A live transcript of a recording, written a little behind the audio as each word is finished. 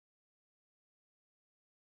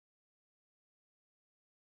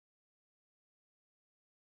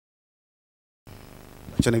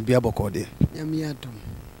Chana bia bokode. Nyame adom.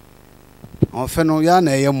 Ofe no ya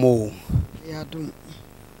na eye mo. Ya adom.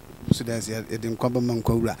 So there's a kwaba man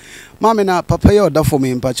kwura. Mama na papa ye oda for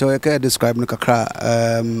me mpacho e ka describe no kakra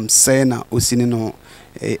say na osini no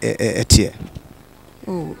etie.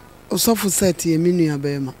 Oh, osofu set ye minu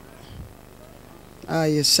abema. Ah,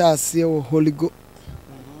 ye shas ye wo Holy Go.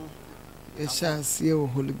 Ye shas ye wo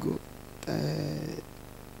Holy Go.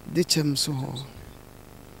 Dichem so ho.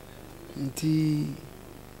 Nti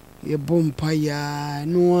ye bompa ya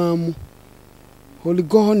no amu. Holy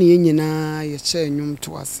Go ni nyina ye che nwum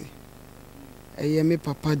to ase. Eye me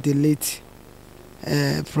papa the late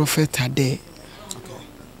prophet Ade.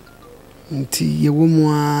 Nti ye wo mu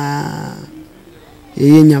a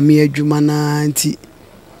ye nyame adwuma na nti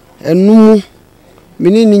enum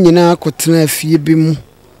mini ni nyina akotena afie bi mu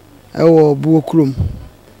ewo buo krom.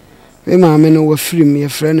 Me maame no wa firim ye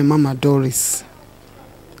frɛ ne Mama Doris.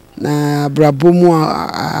 Na abrabomu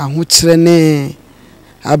ho kyerɛ ne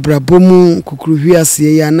abrabomu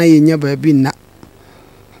kukuruhwiase ya na yenya baabi na.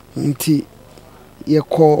 Nti ye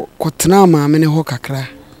kotena maame ne ho kakra.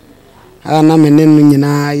 Ana mene no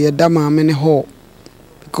nyina ye da maame ne ho.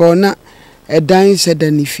 Because na edan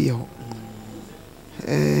hyeda ni fie ho.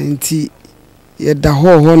 Nti ye da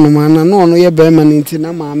ho no mana no no ye bema nti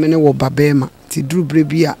na maame ne wo babema. Ti duru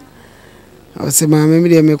brebi a o se maame me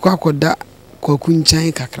de me kwakoda kwaku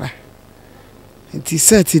nchan kakra. Nti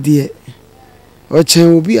set de o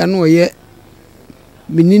chen obi anu ye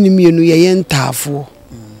menini mienu ye ntafo.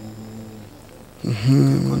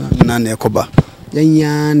 Na na ekoba.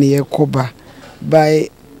 Yanya na yekoba by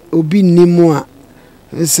obi nimu a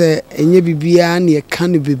se enye bibia na ye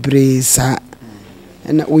kan bebre sa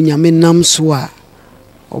na onyame nam so a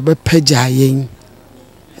obepagya yen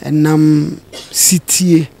enam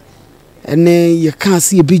sitie ene ye kan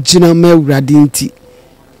se ye bigina ma awurade nti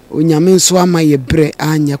onyame nso ama ye bre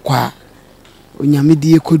anye kwa onyame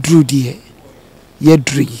die koduru die ye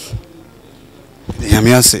dri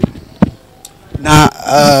Nyame ase. Na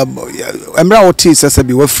embra oti sese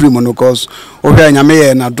bi wa free mo no cause o hwa nyame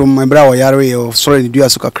ye na dom embra wo yare ye sorry ni dua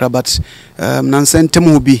so kakra but na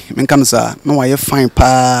nsentemu obi menka no sa na wa ye fine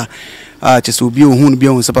pa chese obi ohun bi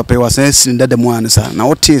ohun se papa wa san sin dada mu an sa na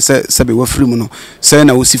oti se bi wa free mo no se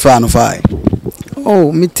na osifa no fa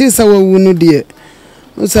oh me ti sa wa wu no de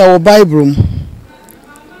o sa wo bible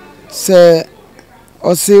se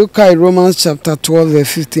o se kai Romans chapter 12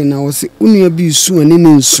 verse 15 na o se unu bi su ani ne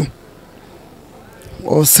nsu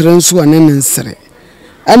o srenso ane nsere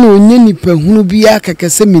ana onye nipa hunu bia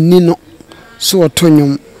kakase menni no so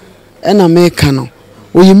otonyom ena meka no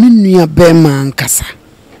oyeminu abe ma nkasa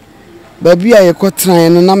baabia ye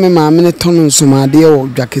kotran no na me maame ne tono nsomade wo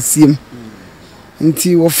dwakesiem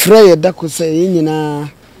nti wo frɛ ye da ko sɛ ye nyina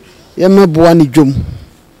ye meboa ne dwom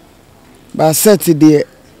ba set de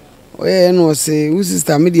oye no se wo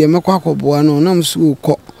sister me de mekwa akoboa no na mso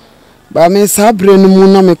ukɔ ba me sabre no mu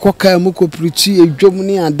na me koka mu ko preach edwom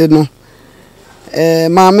ni ade no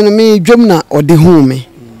maame no me edwom na ode hu me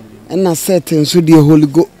na set nso de Holy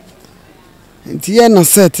Go nti ye na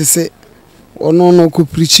set se ono no ko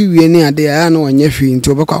preach wie ni ade ya na onye hwe nti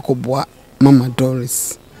obekwa akoboa Mama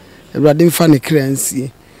Doris Ewurade mfa ne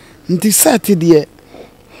kransie nti set de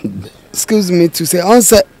excuse me to say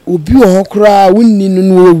onse obi ohokra wonni no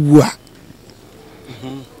no awu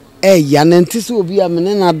a ya nenti so obi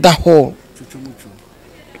amene na da ho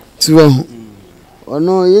tuwo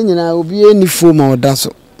ono ye nyina obi eni fo ma oda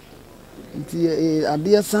so nti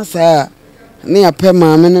ade sasa ne apɛ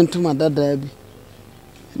maame ne ntoma dada bi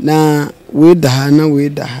na we da ha na we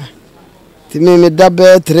da ha ti me da be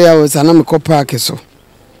 3 hours na me ko park so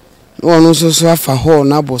no ono so afa ho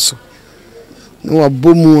na boso no wa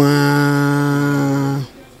bomu a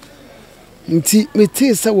nti me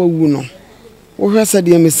ti sa wawu no wo hwa sa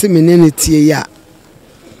de me se menene tie ya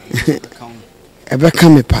ebe ka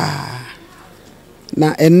me pa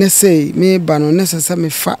na enne sei me ba no nesesa me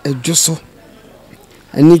fa adwoso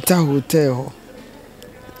Anita hotel ho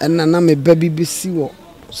enna na me ba bibisi wo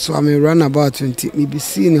so am run about 20 me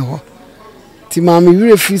bisi ni ho ti ma me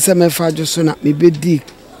wire fi se me fa adwoso na me bedi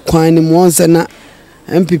kwan ni mo onse na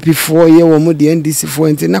MPP 4 ye wo mo de NDC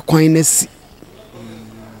 4 nti na kwan na si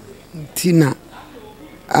tina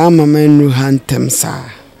ama menu hantem sa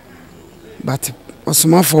but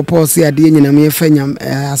osoma for pause ade nyina me fa nyam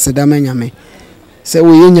aseda ma nyame se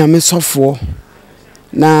wo ye nyame sofo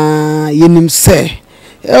na yenim se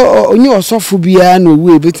onye osofo bia na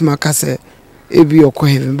owu ebetima ka se ebi okọ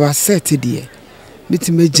heaven ba set de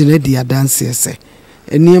bitima gina dia dance se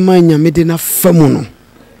eniema nyame de na famu no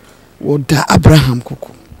wo da Abraham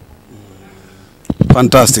koko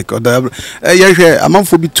Fantastic. Yeah, I'm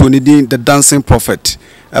for be the dancing prophet.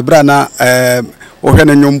 Abrana ohwe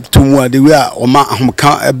nyom tumu ade we a oma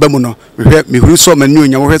ahomka ebamu me huru so manu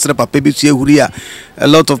nya wo hwesere papa bi tue huri a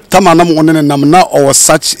lot of tamana mo ne nam na or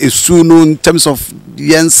such a soon in terms of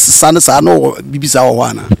yens sansa no bibisa wo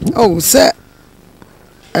ana. Oh say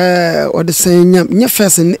what the say nya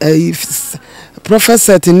first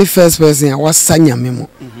professor in the first person was sanya memo.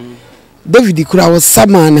 David kura was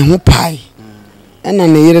sama ne ho pai. Ena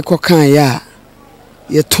ne yere kokan ya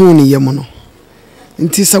ye toni ye mo no.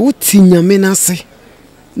 Nti sa wuti nyame na se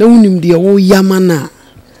na wunim de wo yama na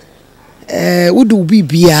wudu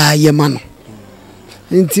bibia ye ma no.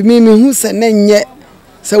 Nti me hu se na nye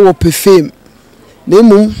se wo pefem na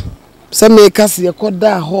mum se me kase ye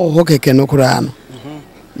koda ho keke no kura no.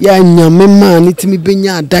 Ya nyame ma ni timi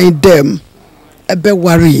benya dan dem ebe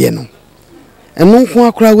ware ye no. Eno nko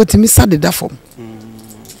akura wotimi sadeda fom.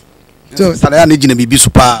 So sadaya ne gina bibi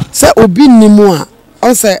super. Se obi nimu a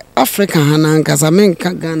on say Africa hanankasa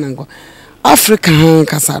menka Ghana ngo Africa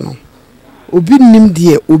hankasa no obi nim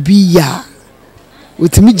de obi ya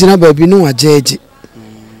otimi gina baabi no wajeje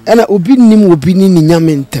ena obi nim obi ni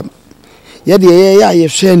nyame ntem ye de ye ya ye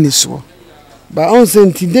hwe ni so ba on say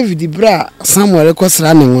nti David bra Samuel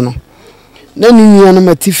kosra ne ngo no na nunua no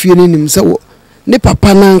matifie ni nim se ne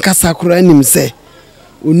papa nankasa kora nim se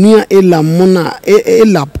onua elamuna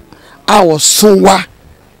elab a wo sonwa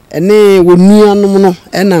ene wonuanom no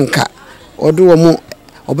enanka odo wo mo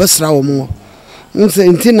obesra wo mo nse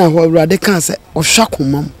ntina ho awurade kan se ohwa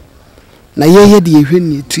komam na yeye de yehwe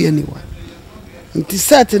ni etu ani wa nti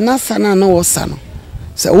set na sana na wo sa no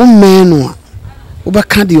se wo menu a wo be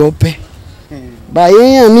ka de ope ba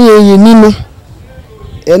yeye ani yeye ni no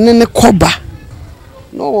ene ne koba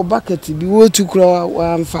no wo bucket bi wo tu kura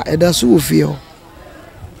wa amfa eda so wo fie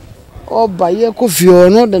o ba ye ko fie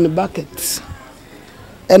no de ne bucket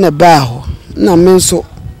ene ba ho na me so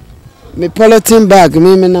me polythene bag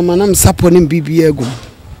me na manam saponim bibia agum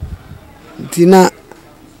ntina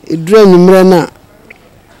edura nyumre na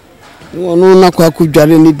wono na kwa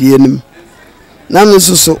kudware ne die nim na me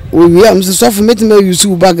so owi am so so metima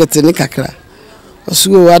yusu bucket ne kakra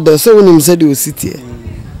osuo wa da so wonim se de ositie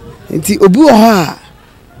nti obi wo ha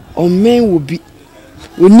o men wo bi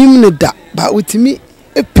onim ne da ba otimi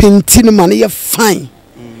epenti ne man ye fine.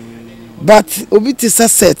 But obi ti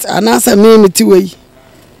set anasa me ti wei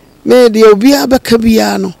me de obi abaka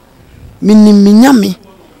bia no minim nyame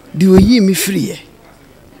de oyi mi friye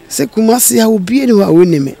se kumase ya obi ni wa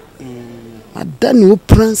wonime adani wo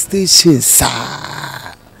pran station sa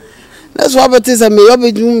that's what it is me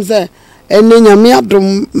obedum say ene nyame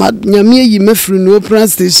adom nyame yi mafri no pran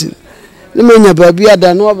station ne me nya ba bia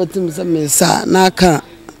da no obetum say me sa na aka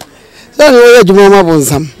so no ye djuma ma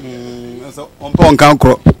bonsam so onpo nkan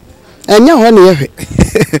kro enya ho ne yehwe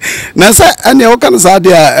na sa ane wo kan sa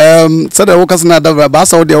dia sa da wo kan na da ba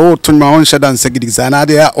sa wo dia wo tunma on shedan segidi sa na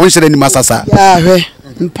dia on sheda ni masasa ya hwe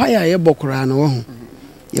mpa ya ye bokura na wo ho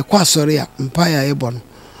ye kwa sori a mpa ya ye bo no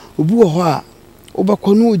obi wo ho a wo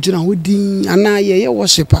bakọ no ogina ho din ana ye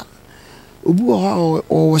worshipa obi wo ho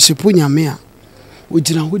o worship nyame a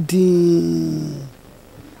ogina ho din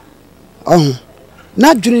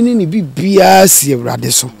na dwene ni bibia si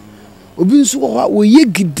Ewurade so obi nso wo ye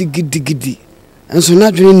gidi enso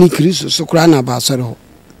na dwene ni Kristo so kura na ba sori ho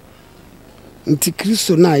nti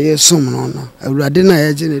Kristo na ye som no na Ewurade na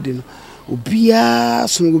ye gene di no obia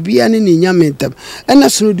so obia ne ni nyame ntam ena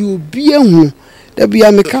so di obia hu da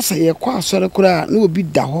bia me kasa ye kwa asori kura na obi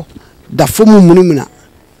da ho da fomu munumuna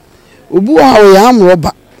obi wa wo ya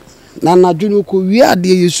amroba na dwene ko wi ade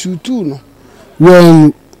Yesu tu no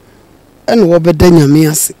wan ena wo beda nyame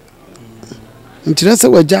ase ntira se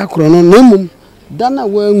waja akro no nemum dana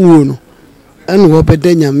wanguo no ena wo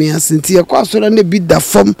beda nyame ase nti ye kwa asori na bi da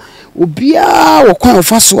fom obia wo kwa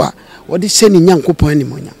ofaso a wo de hye ni nyankopon ni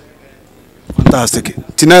monya. Fantastic.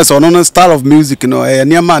 Tina no style of music no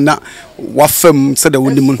niam na wafam se da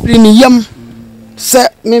woni mu ni yam se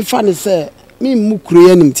me fa ne se me mu kuro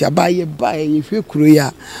ya nim ti abaye ye hwe kuro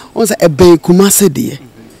ya on se eben kuma se de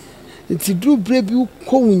nti dru bre bi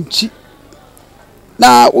ko wunchi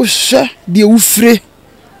na wo hwe de wufre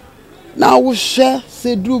na wo hwe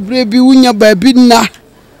se dru bre bi wunya ba bi na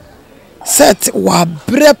set wa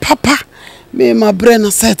bre papa me ma bre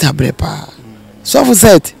na set abre pa so for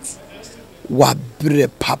set wa bre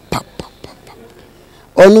papa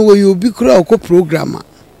onu wo you bi kura ko programmer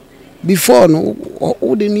before no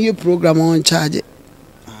o de new program on charge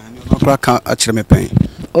kura ka akire me pen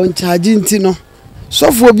on charge nti no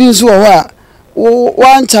so for bi nso wo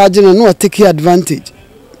one charge no take advantage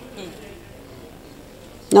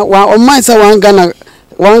na wa on my say one Ghana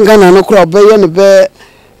one Ghana no crowd be ne be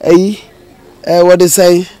what they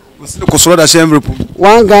say kusoro da shemrepu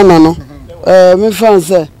one Ghana no me fan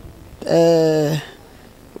say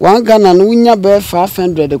one Ghana no nya be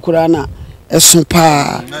 500 kura na eso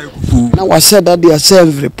pa na wa said that they are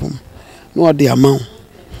shemrepu no the amount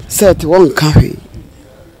set one cafe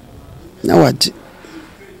na waji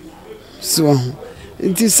so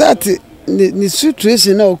nti sat ni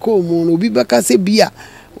situation na ko mu no obi beka se bia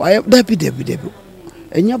wa dabi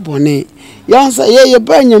enya bone yansa ye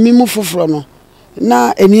ba nyame mu foforo no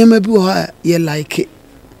na eniema bi ho ye like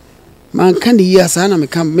man kan di asa na me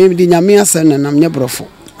kan me di nyame asa na nam nye brofo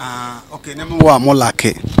okay na me wa mo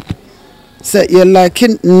like say ye like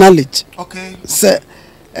knowledge okay say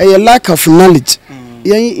ye lack of knowledge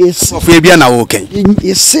ye is of bia na wo ken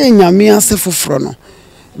ye say nyame asa foforo no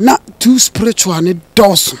na too spiritual ne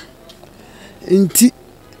dos nti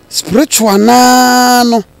spiritual na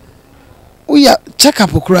no uya check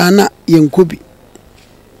up okura na yenkobi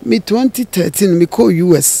me 2013 me call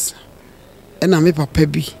US and me papa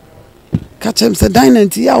bi catch him say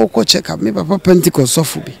dynant ya wo check up me papa Pentecost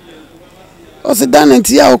sofo bi o say dynant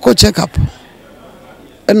ya wo check up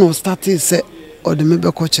and no start say o de me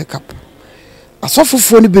be ko check up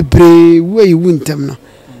asofofo ni bebre we yi wuntem no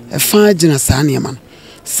e fa agina sa na ma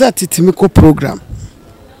set timi ko program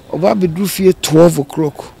oba be du fie 12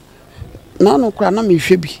 o'clock na no kra na me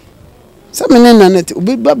hwe bi se me ne nanet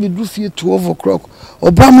obi ba be du fie 12 o'clock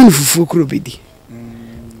oba mo fufu kro bedi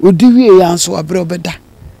odi wie ya nso abre obeda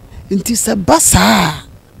nti se basa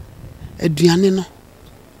aduane no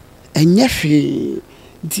enye hwe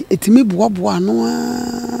nti etimi boaboa no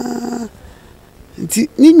nti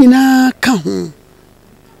ni nyina ka ho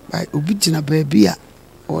bai obi gina baabia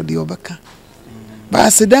odi obeka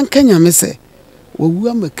ba se dan kanya me se wowu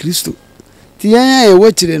ama Kristo ti yan ya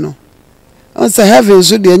wachire no on say heaven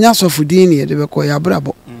so de nya sofudin ne de beko ya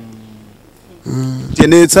brabo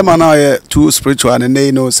tene sama na ye too spiritual and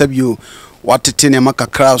they know sabio watete ne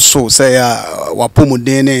makakra so say ya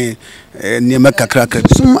wapomuden ne makakra ka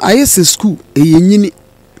sum ayese school eyenyini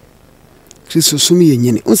Kristo sum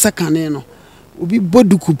yenyini on sakane no obi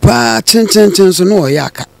boduku pa chen so no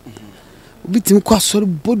oyaka obi tim kwa sori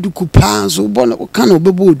boduku pa so bona kana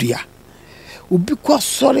obebo odua obi kwa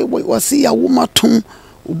sori wasi ya womatom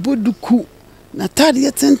oboduku na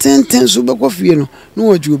tade tenten so be kofie no no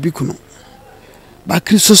waju obi kuno ba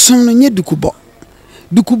Kristo som no nye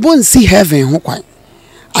dukubo nsi heaven ho kwan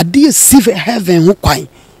ade si heaven ho kwan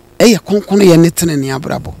eye konkono ye netene ne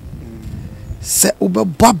abrabo se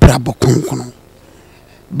obebo abrabo konkono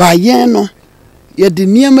ba ye no ye de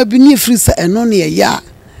niam bi ne free se eno ne ya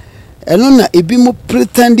eno na ebi mo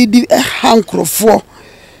pretend di hankrofo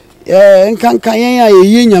nkankan yen ya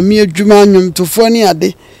ye nyame adwuma nwomtofo ne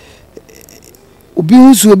ade obi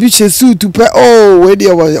husu obi chesu tupe we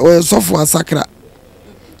dia wo sofo asakra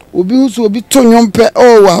obi husu obi tonyompe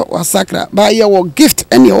wasakra ba ye wo gift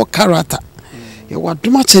and your character ye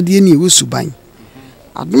wadoma chede ne wo suban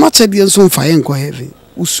adoma chede nso mfa ye nko heaven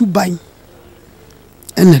usuban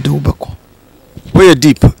ene de obeko we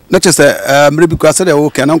deep not just maybe because say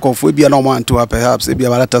okay na nkonfo ebia na o to perhaps ebia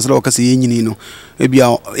barata say o kase ye nyini no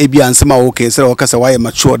ebia nsema okay say o kase why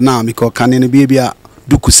matured now because kan ne ebia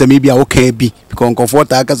duku semi bia okay bi because nkonfo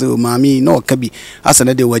ta kase o mami na o ka bi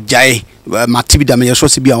asana de wajai matibida me yeso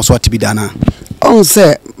se bia so atibida na on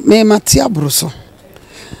say me matia broso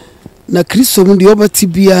na Kristo mu de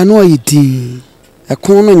obatibia na oyidi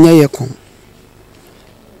ekon no nya yekon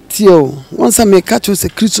tio wonsa me catch o se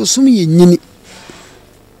Kristo sum ye nyini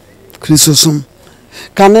Kristo sum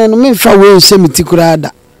kana no me fa we hye mitikura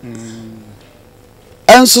da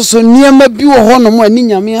enso so niam bi wo ho no mo ani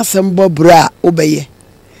nyame asem bobra obeye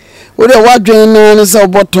wo de wadwen no se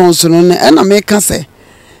oboton so no e na me ka se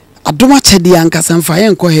adoma chede ankasa mfa ye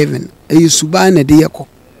nko heaven e suba na de yeko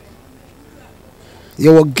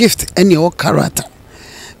your gift and your character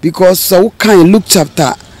because so can Luke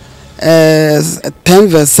chapter 10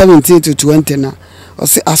 verse 17 to 20 na o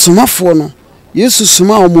se asomafo no Yesu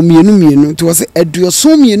suma omomienu to was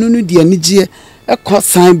aduoso mienu no de anigye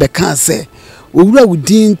ekosan be kan se owura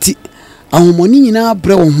wudin ti ahomoni nyina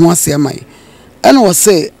bre wo ho ase mai ena wo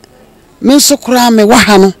se me so kura me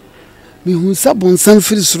waha no me hu sabonsan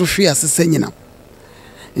firi soro hwe asese nyina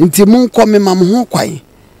nti monko me mam ho kwai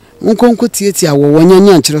monko tietia wo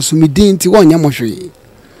wanyanya nkere so me din ti wonya mo hwe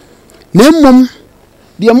na mmom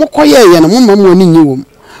de mokoye ye no momam woni nyi wom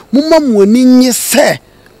momam woni nyi se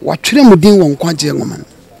watwere mudin won kwaje ngoma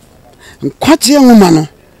no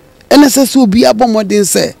enese so obi abomodin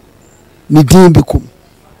se ni din bekom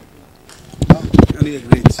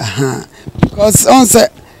because on say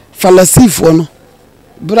fallacy for no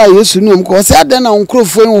bra yesu no mko se adan na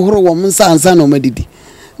onkrofo en horo wo msa ansa na omadidi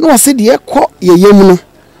na wo se de ekọ yeyem no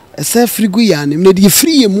ese frigu ya ne na de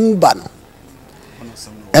firi yemu ba no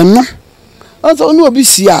eno onso onu obi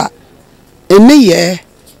sia ene ye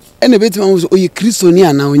ene betima wo oye kristoni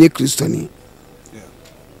ana onye kristoni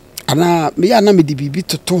ana me ya na me di bibi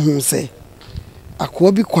toto ho se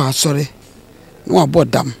akọ bi kwa asore na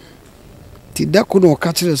abodam ti dako no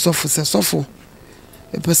ka kire sofo se sofo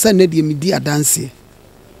e pesa na de medi adanse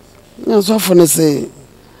na sofo ne se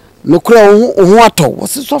no kura ho ato wo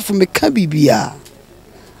se sofo me ka bibia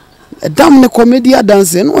edam ne comedy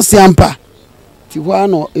adanse no se ampa ti hwa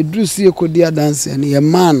no edrusi ekodi adanse ne ye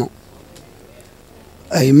ma no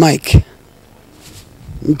ai mike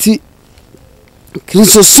nti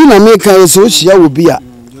kristo suna me kan so hia wo bia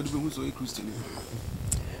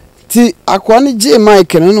ti akwa ne je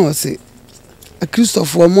mike no se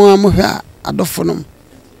Christopher mo amhwa adofo no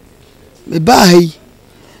me ba hai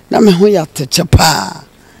na me ho ya teche pa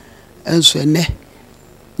enso ene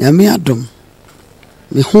nyame adom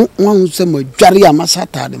me ho won se mo dware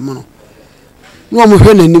amasata de mo no mo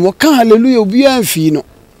hwe nanim o ka hallelujah obi anfi no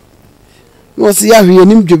no se ya hwe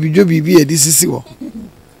nim dwobidwobi bi edi sisi wo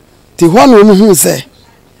ti ho no mo hu se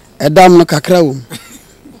edam no kakra wo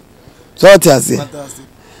so tiase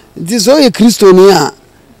di so ye kristoni a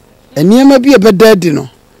eniema bi ebedadi no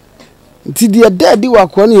nti de dadi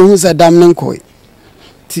wakọ na ehu se dam ne nkoi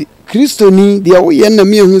ti kristoni de wo ye na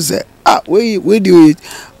me ehu se we di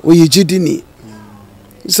oye jidini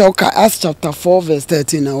so ka Acts chapter 4 verse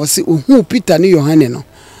 13 na wose ohu Peter ne Yohane no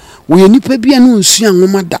wo ye nipa bia no nsua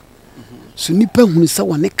nwoma da so nipa hunu se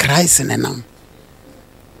wone Christ ne nam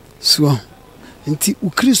so nti u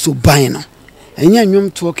Kristo ban no enya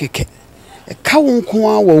nwom to keke e ka wo nko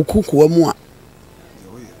a wo kokoa mu a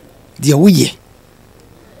de woye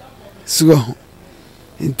so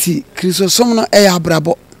nti Kristo som no e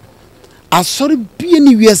abrabo asori bie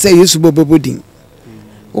ni wiese Yesu bobodin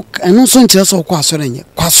o eno so nche so kwa asori nye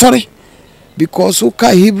kwa asori because o ka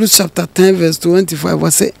Hebrews chapter 10 verse 25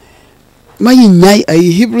 was mayi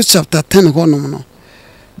nyai Hebrews chapter 10 honom no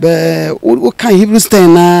be o ka Hebrews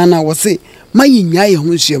 10 na was mayi nyai ho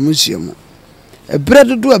hyiamu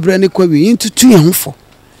ebre do ebre ne kwa wi ntutu ye hofo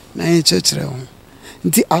na ye chekere ho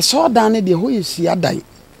nti asoda ne de ho yesia dan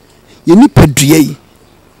ye nipadua yi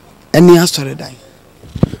eni asore dan.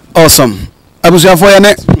 Awesome. Abusuafo ya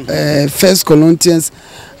ne First Corinthians,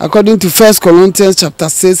 according to First Corinthians chapter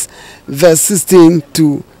 6 verse 16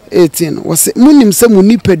 to 18 was munim se mu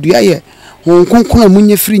nipadua ye hon konkona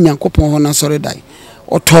munye firi Nyankopon ho na asore dan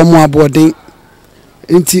otomo aboden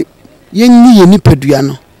nti yenni ye nipadua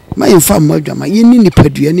no ma yemfa madwama yenni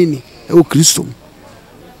nipadua ni o Kristo.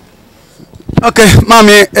 Okay,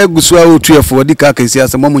 mami egusua otuefo di ka kesi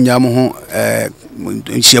asemo munyam ho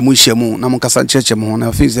nhyiamu na monkasa cheche mo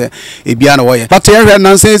na fi se ebia na wo ye but ye hwe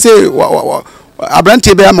nan se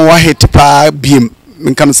abrante be ama wa hit pa biem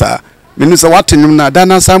nkam sa menu se watenum na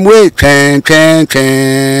dana samwe twen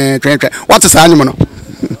what is anyum no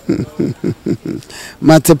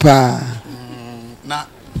matepa na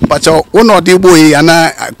bacho wono de boy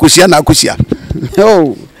ana kusia na kusia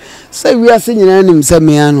oh say we are singing anim se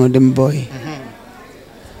me ano dem boy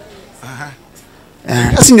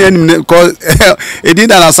asi ni anim ko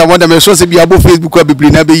edina na Asamoah dem so se bia bo Facebook a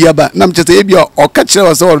bibli na be yaba na mchete e bia o ka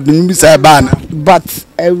kire so odun bi sa ba na but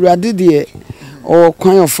awurade de o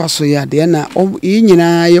kwan ofa so ya de na yi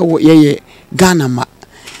nyina ye Ghana ma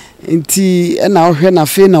nti na ohwe na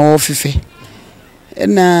fe na o fefe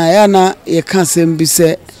na ya na ye ka sem bi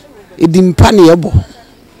se edimpa ne yebo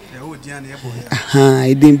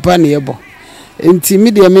edimpa ne yebo nti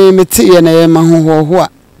mi de me mete ye na ye ma ho a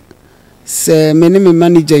se me ne me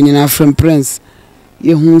manager nyina from Prince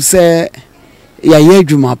ye hu se ya ye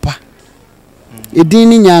adwuma pa edin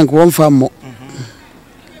ni nyanko wonfa mo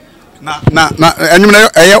na enyum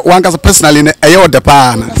na eye wanka personally na eye ode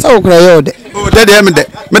pa na sa okra ye ode o de me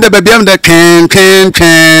de babia me de twen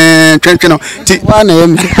no ti wa na ye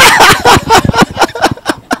me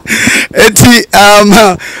eti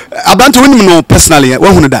abantu wonim no personally wa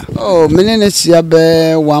hunu da oh me ne na chia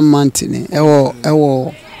be 1 month ni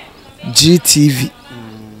ewo GTV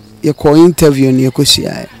ye ko interview ni ye ko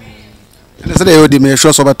sia e se de yo di me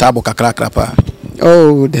sure so beta abo kakra pa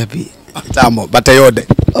oh dabi tamo bata yo de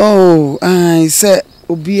oh I say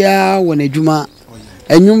obia wona adwuma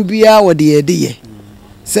enwum bia wo de ye de ye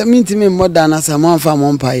se minti me modern Asamoah fa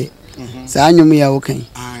mo mpae sa anwum ya wo kan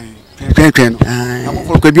twen no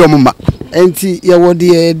amofo ko bi o mma enti ye wo de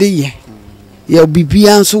ye ye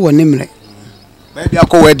bibia nso wo ne mre ba bia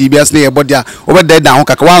ko we di bia se ye body a obeda da ho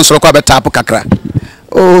kakra wan soro ko beta apo kakra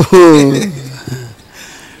oh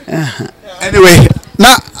anyway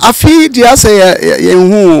na afi dia say ye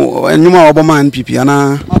hu enwuma oboman pipi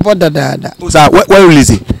ana oboda dada so where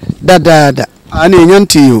release dada ana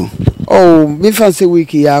enyanti o oh me fancy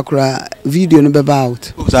week ya akra video no be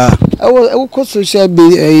out so uko social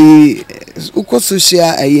uko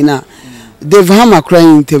social ayina Dave Hammer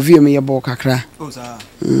crying interview me yebo kakra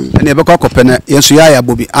and e be kwa kopene yeso ya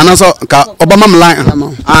bobi anaso ka obama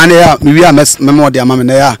mlan ana ya me wi ames memo de amame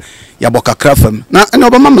na ya bo kakra fam na ene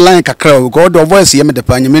obama mlan kakra go do voice ye me de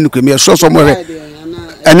panye me nukwe me so mo re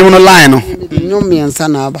ene no line no nyom me ansa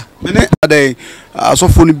na aba mene ade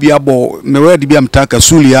asofo no bia bo me we de bia mtaka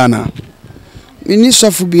suliana mini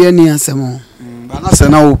sofo bia ni asemo ana se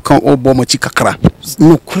na o bo mo chi kakra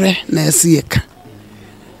nukure na esiyeka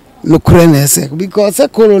nukure na ese because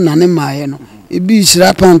corona ne maye no ebi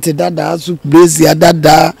shira pante dada asu blaze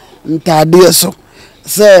dada ntade so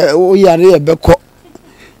se o yare ebeko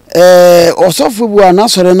osofo bu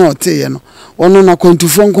anasore na oteye no ono na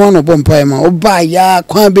kwantufo nko no bompa ma oba ya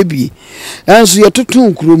kwa bebi enso ye tutu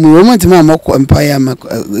nkuru mu o mantima amako mpa ya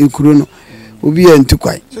nkuru no obi ya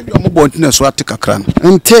ntukwai se bi o mo bontina so ate kakra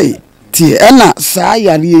no nte tie na saa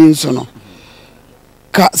yare enso no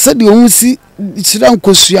ka se de o si chira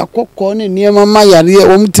nkosua kokko ne niema ma yare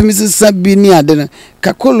o mtimi sisa bi ni ade na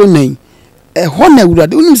ka kolonai ho na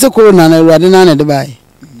urade unim se corona na urade na de bai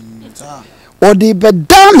o de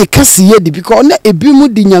beda me kase ye di because na ebi mu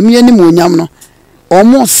di nyame ani mu onyam no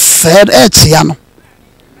omo said ya no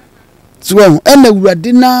so na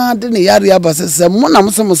urade na de ne yare abasese mo na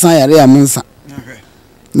mo se mo san yare amunsa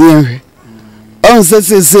nyewe on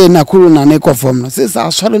se na corona na ekofom no se sa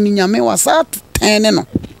asoro ni nyame wasa tene no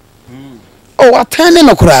o atane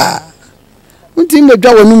no kura unti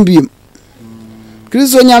medwa wonum biem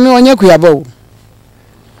kristo nyame onye kuyaba o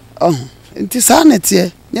nti sa na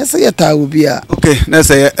tie nyese yeta obia okay na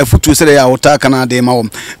say afutu say ya wota kana de ma wo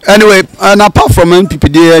anyway and apart from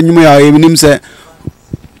MPPD anyum ya eminim say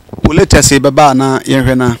o latest beba na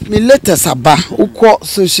yehwe na me latest aba ukọ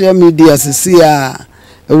social media sisi a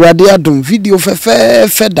awurade adom video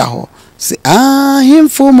fe da ho say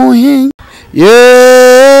himfo mo hin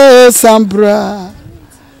ye sampra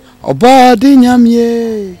obadi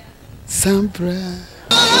nyamye sampra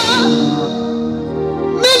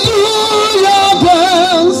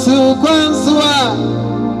Su kwanswa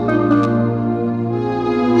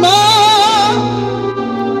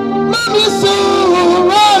mami su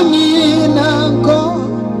rani nanko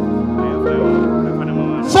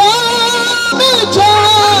famija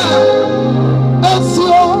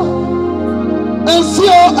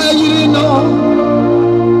esio ayirino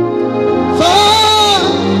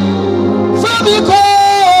famiko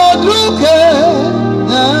duke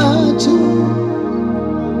nachu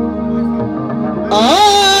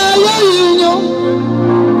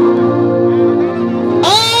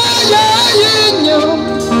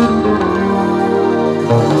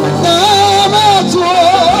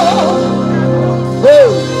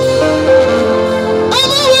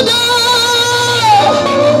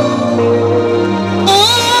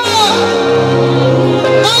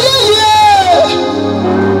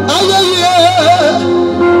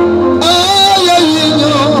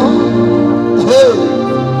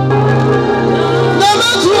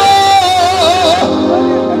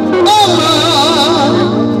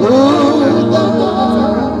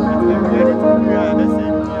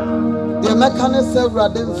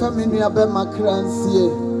Radem family abe makransie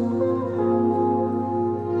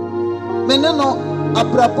meneno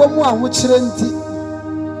abrabomu ahokyere nti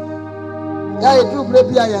ya edubra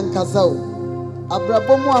bia yankasa o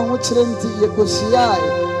abrabomu ahokyere nti yekohia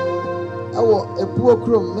awo epuo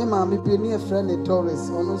krom me ma me bi ne efre ne Torres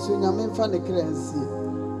ono so nyame mfa ne kransie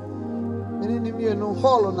meneni mi no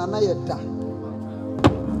hall na yeda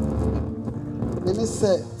meni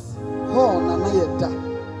se hall na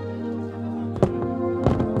yeda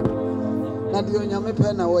na dio nyame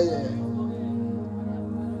pe na woye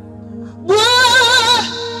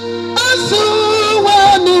asu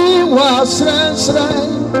wani wa shrensre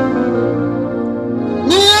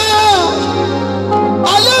nia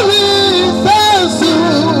alawi sensu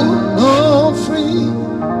no free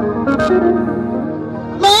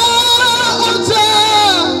ma ota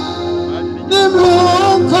ni mo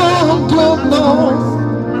no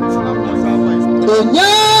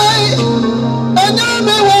onyai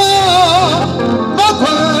anyame wo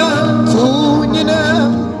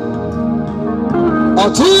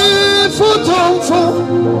Ati futonfo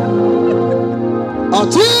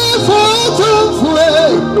Ati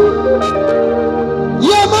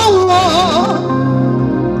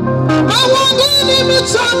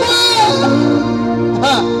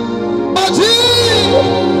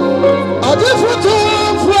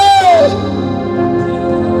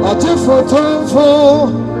Fotonfo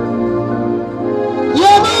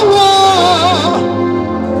Yamawa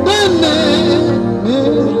Nene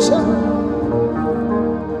Mecha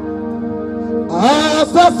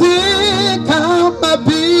Asasi Kama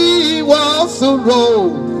Bi Wasuro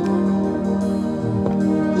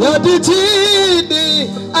Yadijini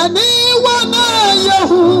Aniwana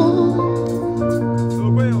Yahu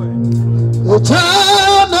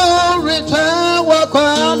Eternal return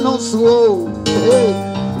Wakano Swo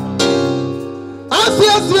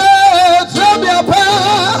Asiasi Trabia Pa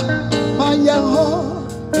Mayaho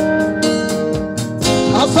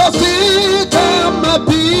Asasi Kama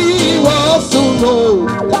Bi Wasuro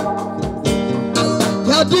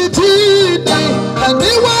Yadijini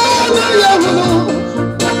Aniwana Yahu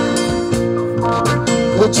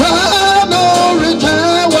Eternal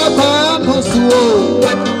return Wakano Swo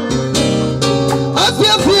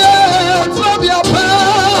Asiasi Trabia Pa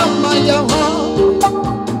Mayaho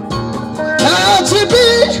Chibi,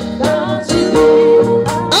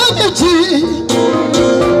 Aniji,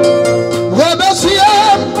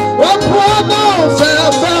 Wabasiam, Wapuano,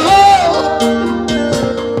 Fafaho,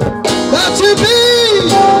 Chibi,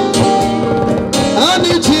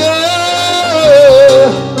 Aniji,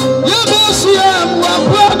 Yabasiam,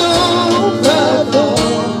 Wapuano, Fafaho,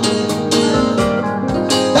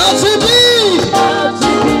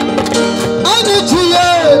 Chibi, Aniji,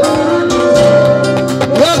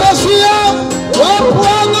 Wabasiam.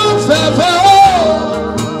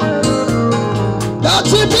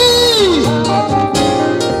 That's it.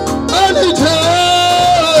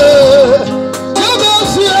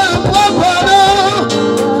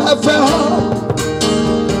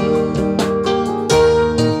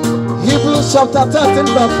 Hebrews chapter 13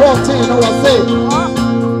 verse 14 was saying,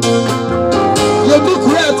 you do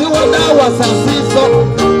create one hour and see so.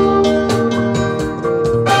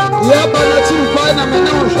 Yeah, but let's find a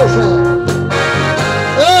minute.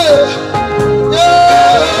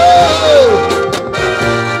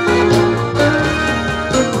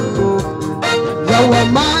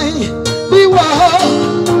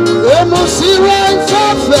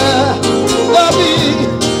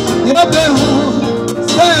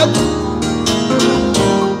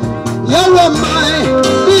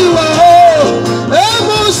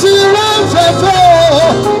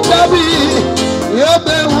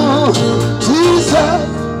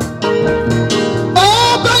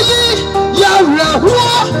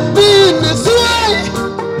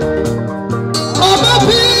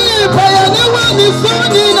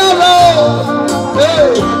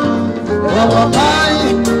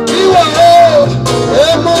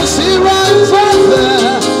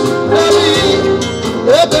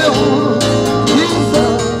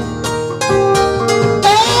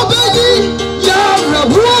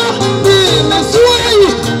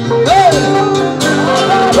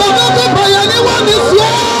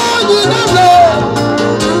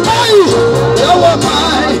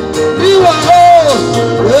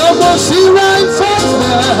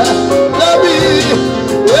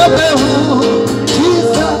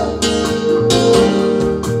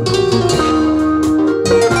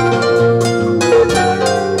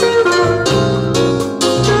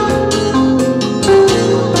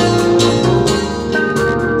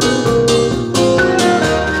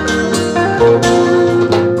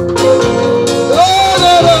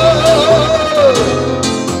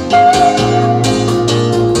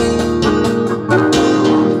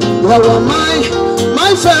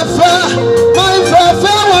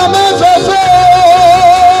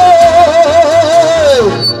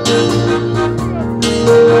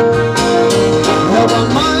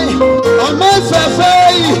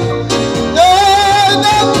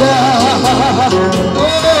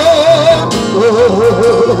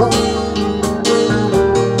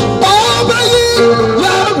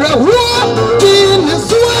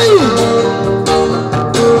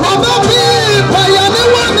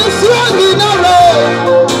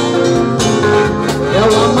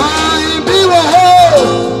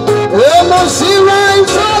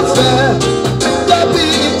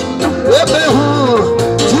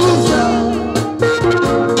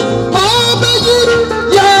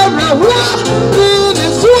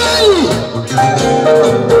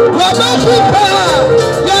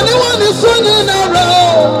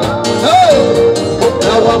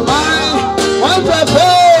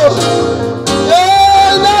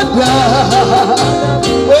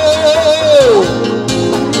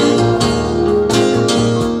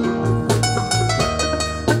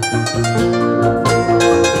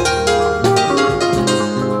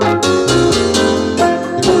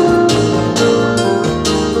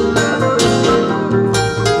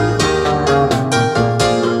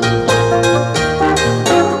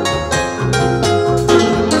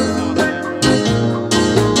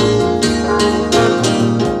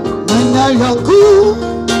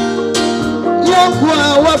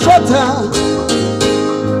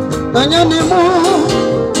 Menyanimu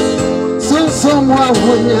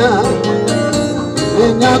Sumwahunya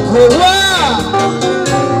Menyakowa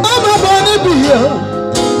Amabani biyo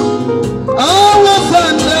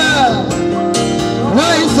Awasanda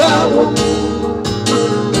Raisawo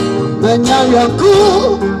Menyayaku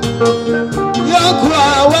Yakwa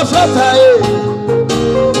wafataye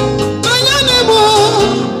Menyanimu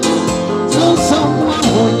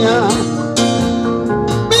Sumwahunya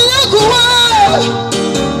Menyakowa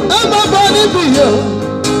Amabani biyo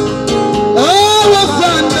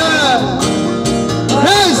Awasanda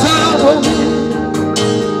Raisawo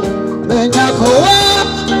Menyakowa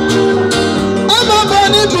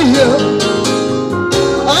Amabani biyo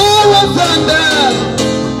Awasanda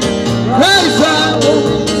Raisawo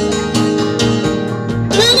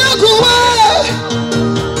Menyakowa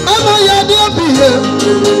Amayade biyo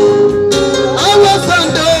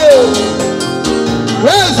Awasanda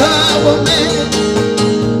Raisawo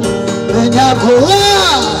Menyakowa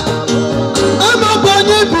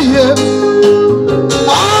Amabani biyo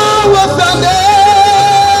Awasanda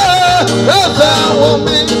Raisawo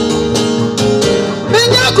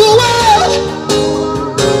Menyakowa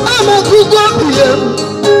Amakugo biyo